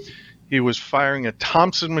movie, he was firing a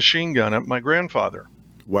Thompson machine gun at my grandfather.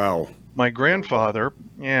 Wow. My grandfather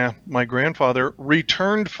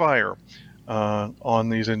returned fire on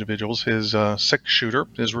these individuals. His six-shooter,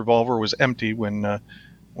 his revolver was empty when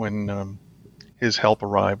his help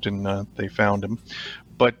arrived and they found him.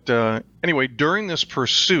 But anyway, during this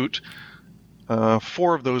pursuit,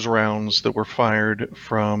 4 of those rounds that were fired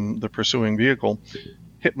from the pursuing vehicle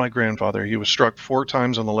hit my grandfather. He was struck 4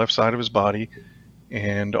 times on the left side of his body,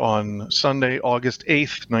 and on Sunday, August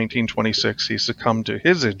 8th, 1926, he succumbed to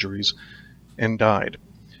his injuries and died.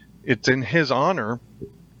 It's in his honor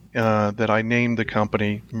that I named the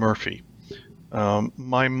company Murphy.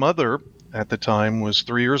 My mother at the time was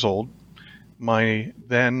 3 years old. My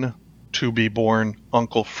then to-be-born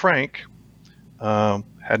Uncle Frank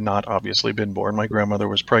had not obviously been born. My grandmother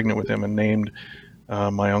was pregnant with him and named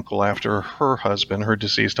my uncle after her husband, her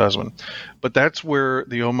deceased husband. But that's where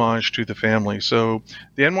the homage to the family. So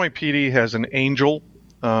the NYPD has an angel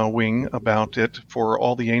wing about it for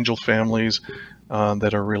all the angel families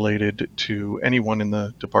that are related to anyone in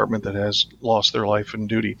the department that has lost their life in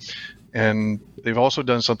duty. And they've also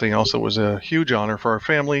done something else that was a huge honor for our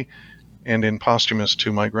family and in posthumous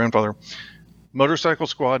to my grandfather. Motorcycle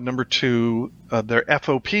Squad number 2, their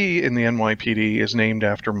FOP in the NYPD is named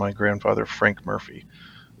after my grandfather, Frank Murphy.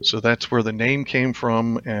 So that's where the name came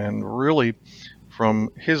from, and really from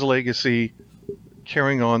his legacy,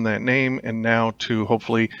 carrying on that name, and now to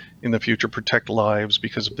hopefully in the future protect lives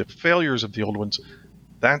because of the failures of the old ones.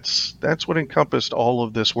 That's what encompassed all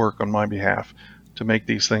of this work on my behalf, to make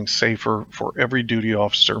these things safer for every duty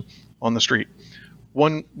officer on the street.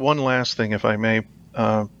 One last thing, if I may.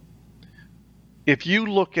 If you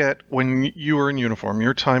look at when you were in uniform,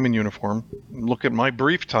 your time in uniform, look at my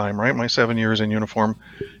brief time, right, my 7 years in uniform,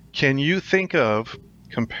 can you think of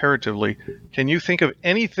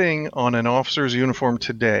anything on an officer's uniform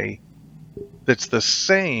today that's the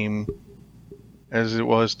same as it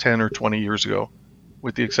was 10 or 20 years ago,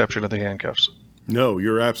 with the exception of the handcuffs? No,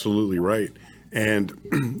 you're absolutely right. And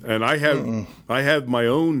I have my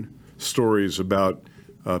own stories about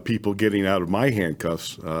people getting out of my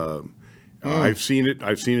handcuffs. I've seen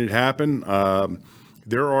it happen.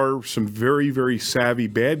 There are some very, very savvy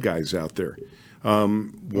bad guys out there.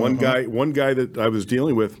 One guy that I was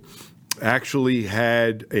dealing with actually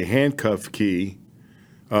had a handcuff key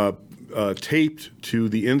taped to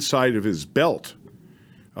the inside of his belt,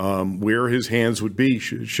 where his hands would be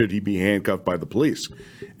should he be handcuffed by the police.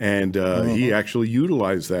 And he actually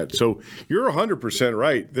utilized that. So you're 100%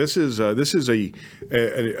 right. This is an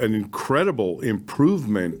incredible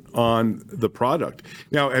improvement on the product.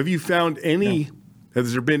 Now, have you found any? Yeah.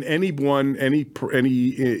 Has there been any way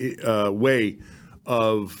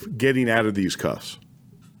of getting out of these cuffs?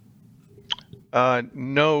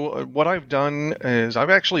 No. What I've done is I've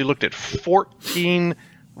actually looked at 14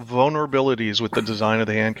 vulnerabilities with the design of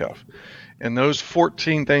the handcuff. And those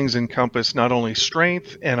 14 things encompass not only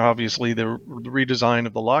strength and obviously the redesign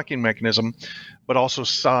of the locking mechanism, but also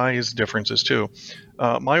size differences too.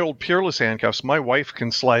 My old Peerless handcuffs, my wife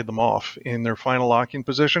can slide them off in their final locking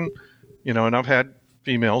position, and I've had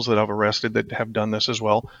females that I've arrested that have done this as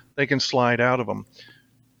well. They can slide out of them.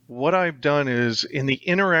 What I've done is in the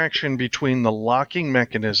interaction between the locking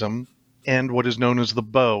mechanism and what is known as the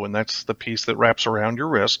bow, and that's the piece that wraps around your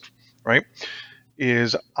wrist, right,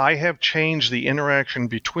 is I have changed the interaction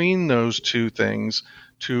between those two things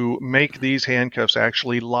to make these handcuffs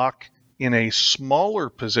actually lock in a smaller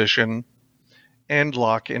position and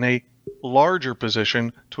lock in a larger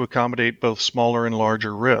position to accommodate both smaller and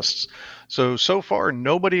larger wrists. So far,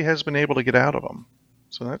 nobody has been able to get out of them.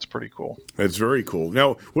 So that's pretty cool. That's very cool.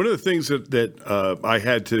 Now, one of the things that I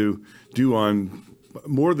had to do on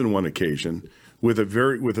more than one occasion with a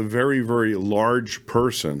very, very large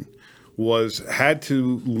person was had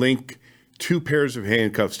to link two pairs of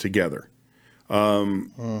handcuffs together.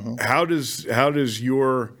 How does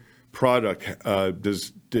your product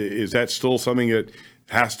is that still something that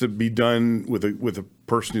has to be done with a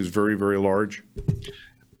person who's very, very large?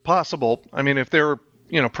 Possible. I mean, if they're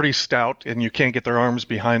pretty stout and you can't get their arms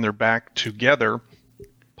behind their back together,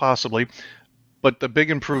 possibly. But the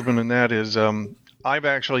big improvement in that is I've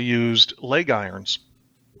actually used leg irons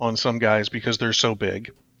on some guys because they're so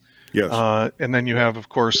big. Yes. And then you have, of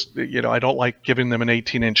course, I don't like giving them an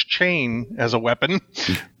 18-inch chain as a weapon,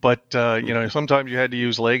 but, sometimes you had to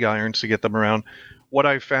use leg irons to get them around. What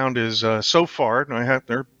I found is so far, and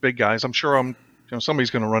they're big guys. I'm sure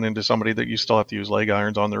somebody's going to run into somebody that you still have to use leg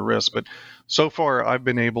irons on their wrists. But so far, I've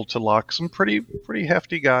been able to lock some pretty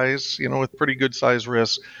hefty guys, with pretty good sized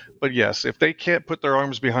wrists. But yes, if they can't put their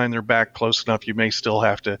arms behind their back close enough, you may still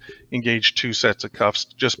have to engage two sets of cuffs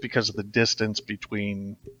just because of the distance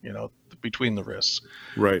between the wrists.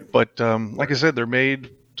 Right. But like I said, they're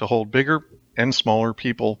made to hold bigger and smaller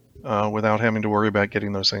people without having to worry about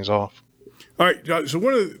getting those things off. All right. So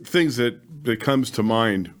one of the things that comes to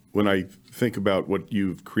mind when I think about what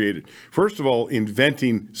you've created, first of all,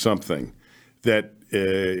 inventing something that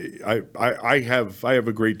I have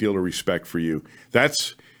a great deal of respect for you.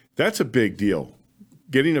 That's a big deal.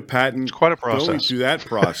 Getting a patent, it's quite a process. Going through that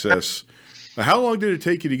process. How long did it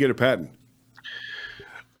take you to get a patent?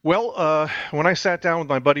 Well, when I sat down with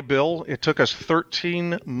my buddy Bill, it took us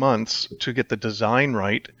 13 months to get the design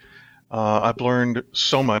right. I've learned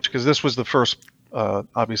so much because this was the first,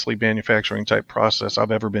 obviously, manufacturing type process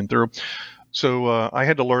I've ever been through. So I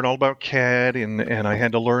had to learn all about CAD and I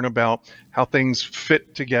had to learn about how things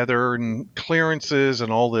fit together and clearances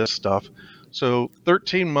and all this stuff. So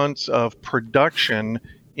 13 months of production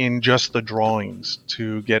in just the drawings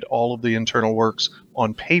to get all of the internal works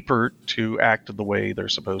on paper to act the way they're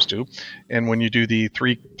supposed to. And when you do the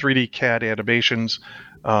 3D CAD animations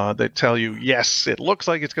that tell you, yes, it looks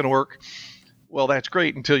like it's going to work, well, that's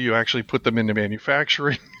great until you actually put them into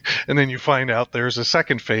manufacturing, and then you find out there's a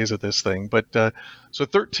second phase of this thing. But so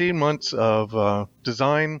 13 months of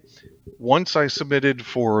design. Once I submitted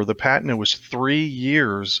for the patent, it was 3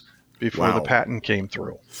 years before the patent came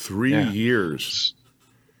through. 3 years.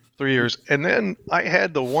 3 years. And then I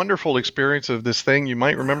had the wonderful experience of this thing you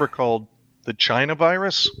might remember called the China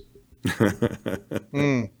virus.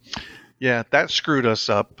 Yeah, that screwed us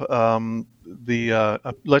up.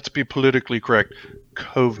 Let's be politically correct,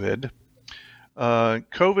 COVID.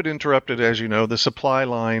 COVID interrupted, as you know, the supply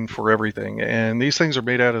line for everything. And these things are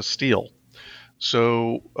made out of steel.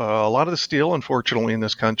 So a lot of the steel, unfortunately, in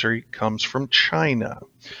this country comes from China.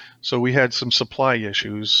 So we had some supply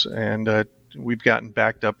issues, and we've gotten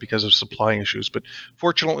backed up because of supply issues. But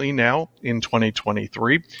fortunately now, in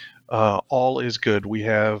 2023, all is good. We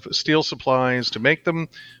have steel supplies to make them.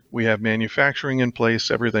 We have manufacturing in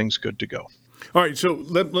place. Everything's good to go. All right, so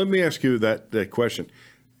let me ask you that question.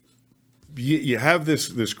 You have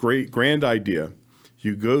this great grand idea.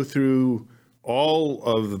 You go through all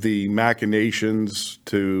of the machinations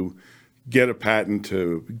to get a patent,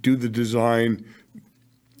 to do the design,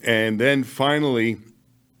 and then finally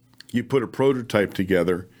you put a prototype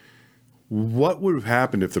together. What would have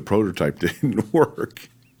happened if the prototype didn't work?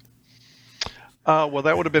 Well,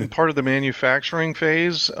 that would have been part of the manufacturing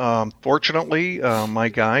phase. Fortunately, my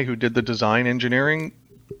guy who did the design engineering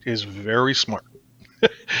is very smart.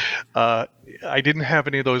 I didn't have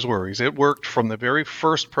any of those worries. It worked from the very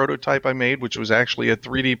first prototype I made, which was actually a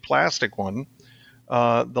 3D plastic one.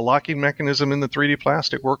 The locking mechanism in the 3D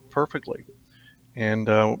plastic worked perfectly. And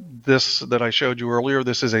this that I showed you earlier,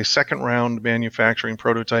 this is a second round manufacturing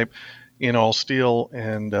prototype in all steel,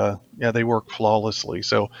 and they work flawlessly.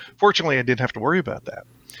 So fortunately, I didn't have to worry about that.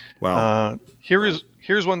 Wow. Here's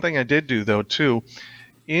one thing I did do though too.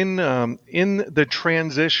 In the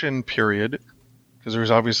transition period, because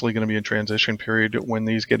there's obviously going to be a transition period when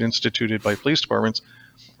these get instituted by police departments,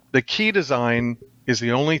 the key design is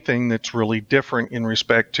the only thing that's really different in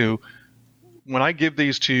respect to when I give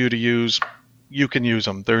these to you to use, you can use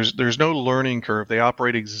them. There's no learning curve. They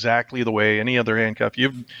operate exactly the way any other handcuff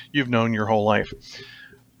you've known your whole life.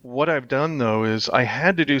 What I've done though is I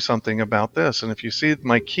had to do something about this, and if you see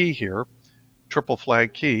my key here, triple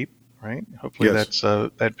flag key, right? Hopefully Yes.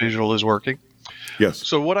 that visual is working. Yes.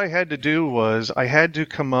 So what I had to do was I had to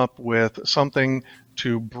come up with something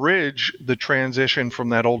to bridge the transition from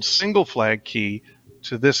that old single flag key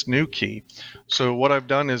to this new key. So what I've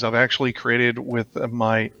done is I've actually created with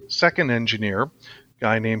my second engineer, a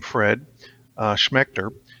guy named Fred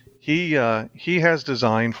Schmechter. He has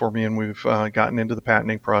designed for me, and we've gotten into the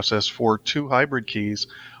patenting process for 2 hybrid keys.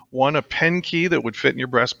 One, a pen key that would fit in your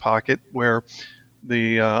breast pocket, where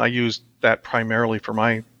I use that primarily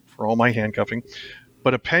for all my handcuffing.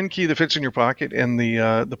 But a pen key that fits in your pocket, and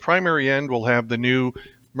the primary end will have the new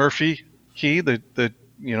Murphy key, the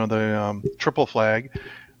triple flag.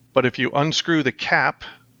 But if you unscrew the cap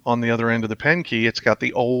on the other end of the pen key, it's got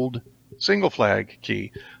the old single flag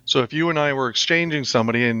key. So if you and I were exchanging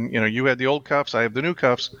somebody, and you had the old cuffs, I have the new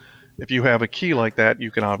cuffs, if you have a key like that,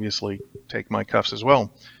 you can obviously take my cuffs as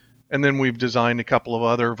well. And then we've designed a couple of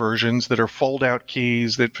other versions that are fold-out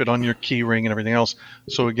keys that fit on your key ring and everything else.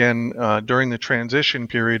 So again, during the transition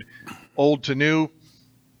period, old to new,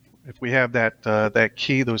 if we have that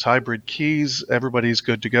key, those hybrid keys, everybody's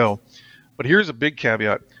good to go. But here's a big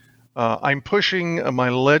caveat. I'm pushing my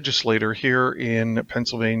legislator here in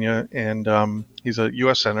Pennsylvania, and he's a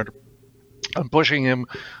U.S. Senator. I'm pushing him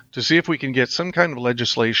to see if we can get some kind of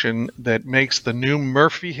legislation that makes the new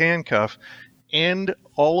Murphy handcuff and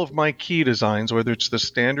all of my key designs, whether it's the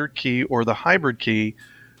standard key or the hybrid key,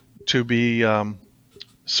 to be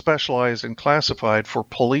specialized and classified for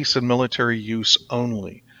police and military use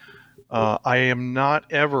only. I am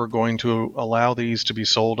not ever going to allow these to be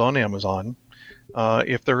sold on Amazon.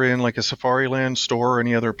 If they're in like a Safariland store or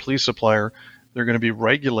any other police supplier, they're going to be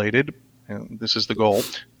regulated, and this is the goal,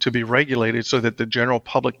 to be regulated so that the general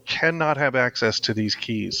public cannot have access to these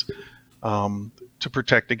keys. To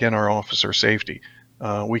protect, again, our officer safety.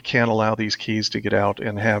 We can't allow these keys to get out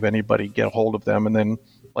and have anybody get a hold of them. And then,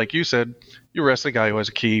 like you said, you arrest the guy who has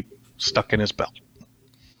a key stuck in his belt.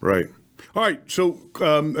 Right. All right. So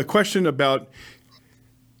a question about,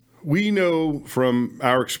 we know from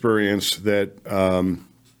our experience that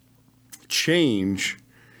change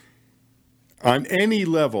on any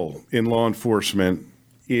level in law enforcement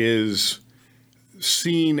is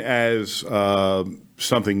seen as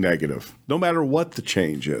something negative, no matter what the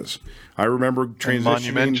change is. I remember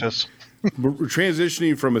transitioning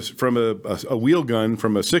from a wheel gun,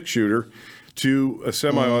 from a 6-shooter to a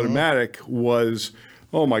semi-automatic was,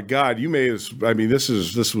 oh my God,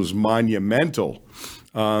 this was monumental.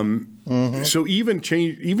 So even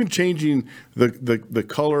changing the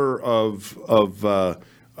color of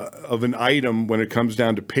an item when it comes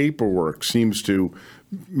down to paperwork seems to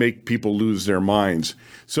make people lose their minds.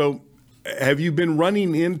 So have you been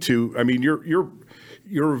running into,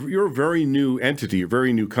 you're a very new entity, a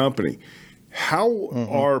very new company. How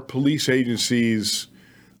are police agencies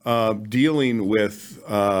dealing with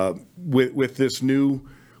this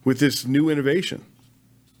new innovation?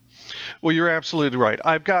 Well, you're absolutely right.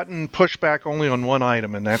 I've gotten pushback only on one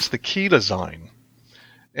item, and that's the key design.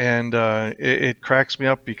 And it cracks me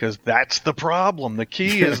up because that's the problem. The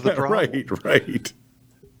key is the problem. Right.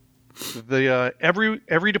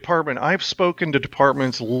 Every department, I've spoken to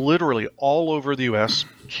departments literally all over the U.S.,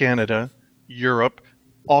 Canada, Europe,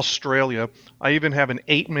 Australia. I even have an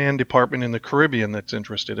 8-man department in the Caribbean that's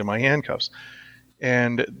interested in my handcuffs.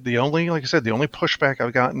 And the only pushback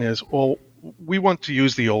I've gotten is, well, we want to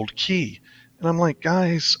use the old key. And I'm like,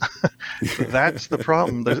 guys, that's the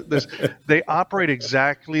problem. They operate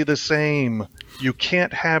exactly the same. You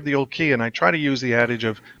can't have the old key. And I try to use the adage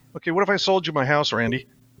of, okay, what if I sold you my house, Randy?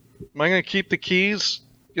 Am I going to keep the keys,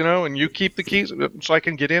 and you keep the keys so I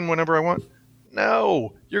can get in whenever I want?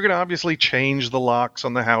 No, you're going to obviously change the locks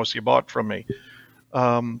on the house you bought from me.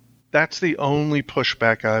 That's the only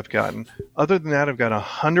pushback I've gotten. Other than that, I've got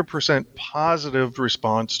 100% positive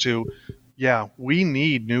response to, yeah, we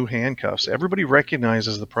need new handcuffs. Everybody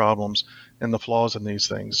recognizes the problems and the flaws in these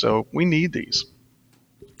things, so we need these.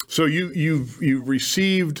 So you've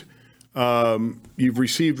received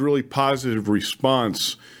really positive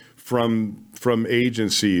response from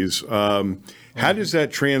agencies. How does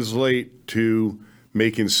that translate to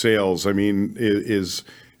making sales? I mean,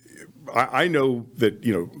 I know that,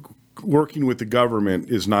 working with the government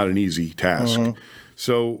is not an easy task. Mm-hmm.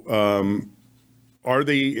 So are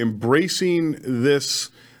they embracing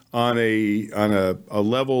this on a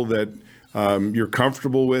level that you're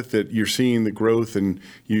comfortable with, that you're seeing the growth, and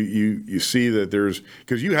you see that there's,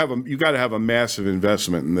 because you got to have a massive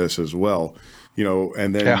investment in this as well,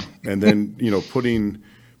 and then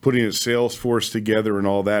putting a sales force together and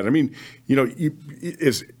all that. I mean,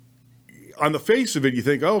 is on the face of it, you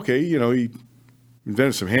think, oh, okay, he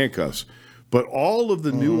invented some handcuffs, but all of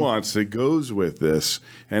the nuance that goes with this,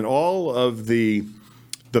 and all of the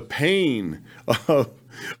pain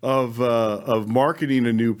of marketing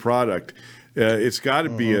a new product, it's got to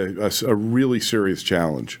be a really serious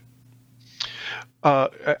challenge.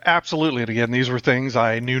 Absolutely. And again, these were things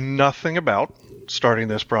I knew nothing about starting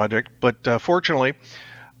this project, but fortunately,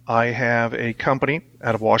 I have a company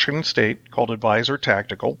out of Washington State called Advisor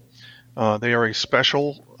Tactical. They are a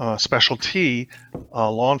specialty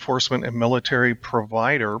law enforcement and military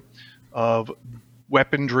provider of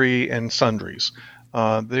weaponry and sundries.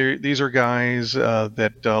 These are guys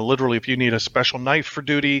that literally, if you need a special knife for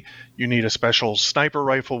duty, you need a special sniper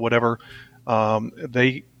rifle, whatever,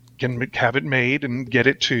 they can have it made and get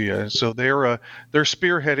it to you. So they're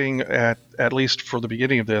spearheading, at least for the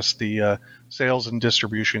beginning of this, the sales and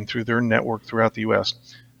distribution through their network throughout the U.S.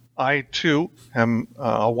 I too am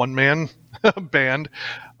a one-man band.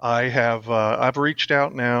 I've reached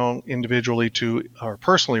out now individually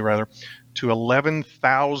personally to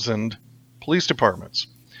 11,000 police departments.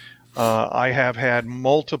 I have had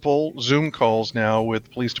multiple Zoom calls now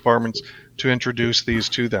with police departments to introduce these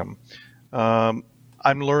to them.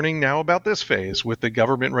 I'm learning now about this phase with the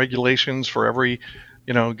government regulations for every,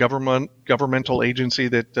 governmental agency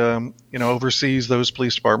that, oversees those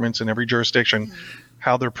police departments in every jurisdiction,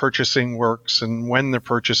 how their purchasing works and when their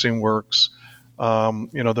purchasing works,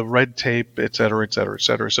 the red tape, et cetera, et cetera, et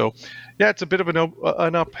cetera. So, yeah, it's a bit of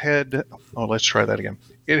an uphead. Oh, let's try that again.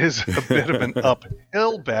 It is a bit of an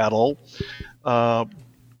uphill battle,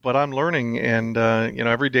 but I'm learning. And,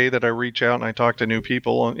 every day that I reach out and I talk to new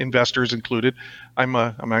people, investors included, I'm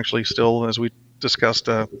actually still, as we discussed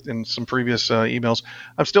in some previous emails,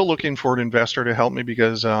 I'm still looking for an investor to help me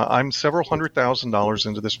because I'm several $100,000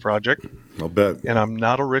 into this project. I'll bet. And I'm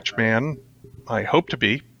not a rich man. I hope to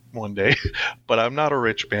be one day, but I'm not a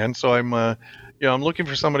rich man. So I'm looking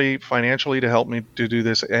for somebody financially to help me to do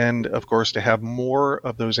this, and of course to have more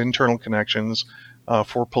of those internal connections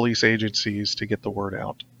for police agencies to get the word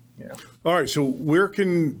out. Yeah. All right. So where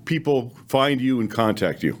can people find you and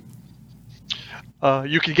contact you?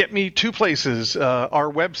 You can get me two places.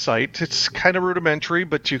 Our website, it's kind of rudimentary,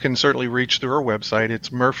 but you can certainly reach through our website. It's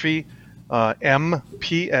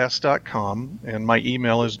murphymps.com, and my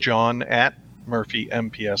email is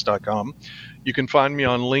john@murphymps.com. You can find me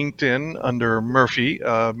on LinkedIn under Murphy,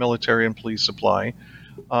 Military and Police Supply,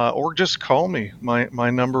 or just call me.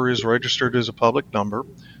 My number is registered as a public number,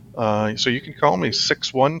 so you can call me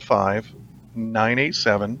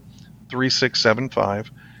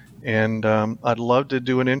 615-987-3675. And I'd love to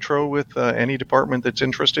do an intro with any department that's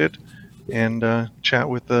interested and chat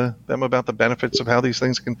with them about the benefits of how these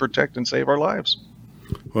things can protect and save our lives.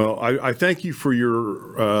 Well, I thank you for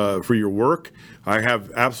your work. I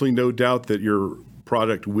have absolutely no doubt that your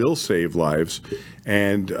product will save lives,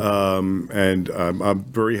 and I'm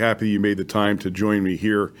very happy you made the time to join me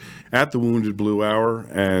here at the Wounded Blue Hour.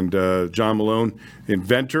 And John Malone,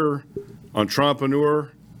 inventor,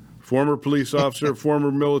 entrepreneur, former police officer,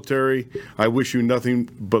 former military, I wish you nothing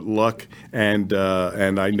but luck, and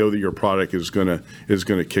I know that your product is gonna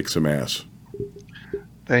kick some ass.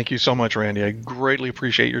 Thank you so much, Randy. I greatly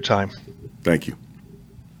appreciate your time. Thank you.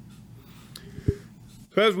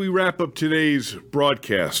 So as we wrap up today's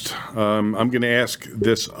broadcast, I'm going to ask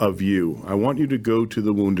this of you. I want you to go to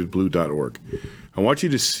thewoundedblue.org. I want you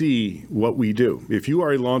to see what we do. If you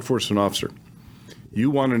are a law enforcement officer, you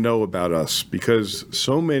want to know about us, because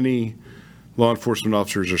so many law enforcement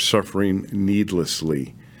officers are suffering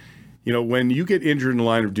needlessly. When you get injured in the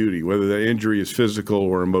line of duty, whether that injury is physical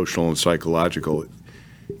or emotional and psychological,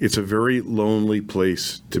 it's a very lonely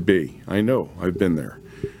place to be. I know. I've been there.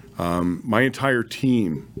 My entire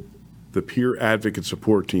team, the peer advocate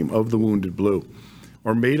support team of the Wounded Blue,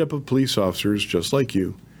 are made up of police officers just like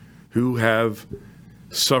you who have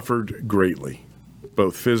suffered greatly,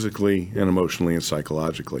 both physically and emotionally and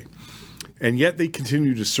psychologically. And yet they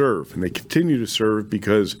continue to serve, and they continue to serve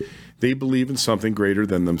because they believe in something greater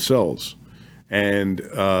than themselves. And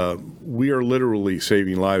we are literally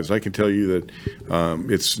saving lives. I can tell you that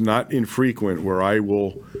it's not infrequent where I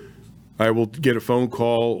will get a phone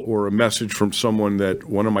call or a message from someone that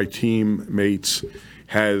one of my teammates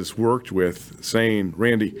has worked with saying,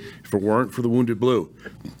 Randy, if it weren't for the Wounded Blue,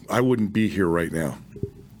 I wouldn't be here right now.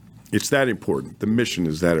 It's that important. The mission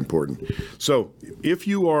is that important. So if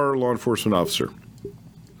you are a law enforcement officer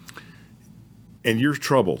and you're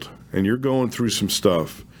troubled and you're going through some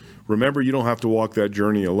stuff, remember you don't have to walk that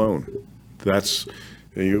journey alone. I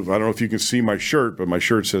don't know if you can see my shirt, but my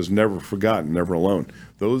shirt says never forgotten, never alone.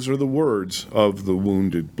 Those are the words of the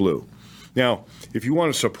Wounded Blue. Now, if you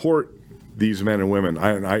want to support these men and women,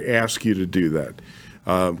 I ask you to do that.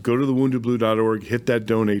 Go to thewoundedblue.org, hit that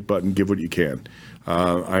donate button, give what you can.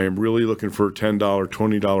 I am really looking for $10,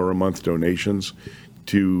 $20 a month donations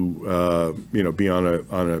to be on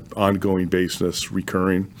an ongoing basis,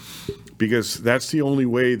 recurring, because that's the only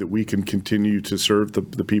way that we can continue to serve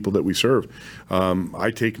the people that we serve.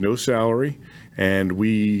 I take no salary, and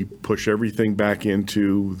we push everything back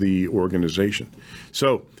into the organization.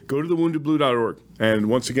 So go to thewoundedblue.org, and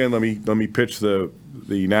once again, let me pitch the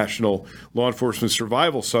National Law Enforcement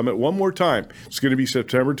Survival Summit one more time. It's going to be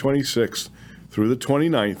September 26th through the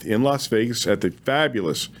 29th in Las Vegas at the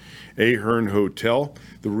fabulous Ahern Hotel.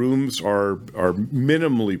 The rooms are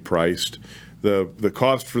minimally priced. The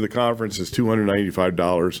cost for the conference is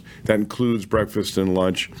 $295. That includes breakfast and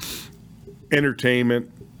lunch,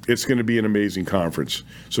 entertainment. It's going to be an amazing conference.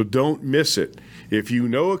 So don't miss it. If you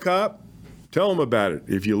know a cop, tell them about it.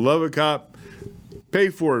 If you love a cop, pay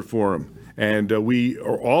for it for them. And we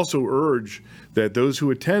also urge that those who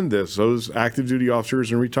attend this, those active duty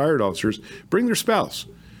officers and retired officers, bring their spouse.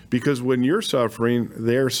 Because when you're suffering,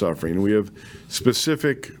 they're suffering. We have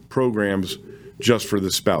specific programs just for the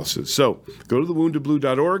spouses. So go to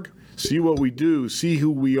thewoundedblue.org, see what we do, see who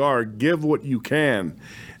we are, give what you can,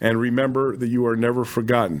 and remember that you are never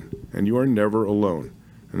forgotten and you are never alone.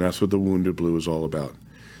 And that's what the Wounded Blue is all about.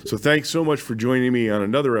 So thanks so much for joining me on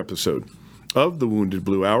another episode of the Wounded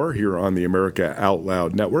Blue Hour here on the America Out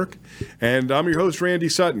Loud Network. And I'm your host, Randy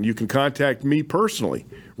Sutton. You can contact me personally,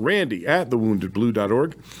 Randy at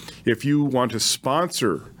thewoundedblue.org. If you want to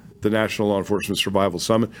sponsor the National Law Enforcement Survival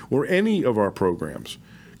Summit or any of our programs,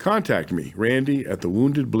 contact me, Randy at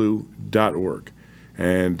thewoundedblue.org.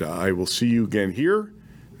 And I will see you again here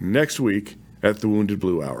next week at the Wounded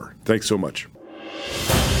Blue Hour. Thanks so much.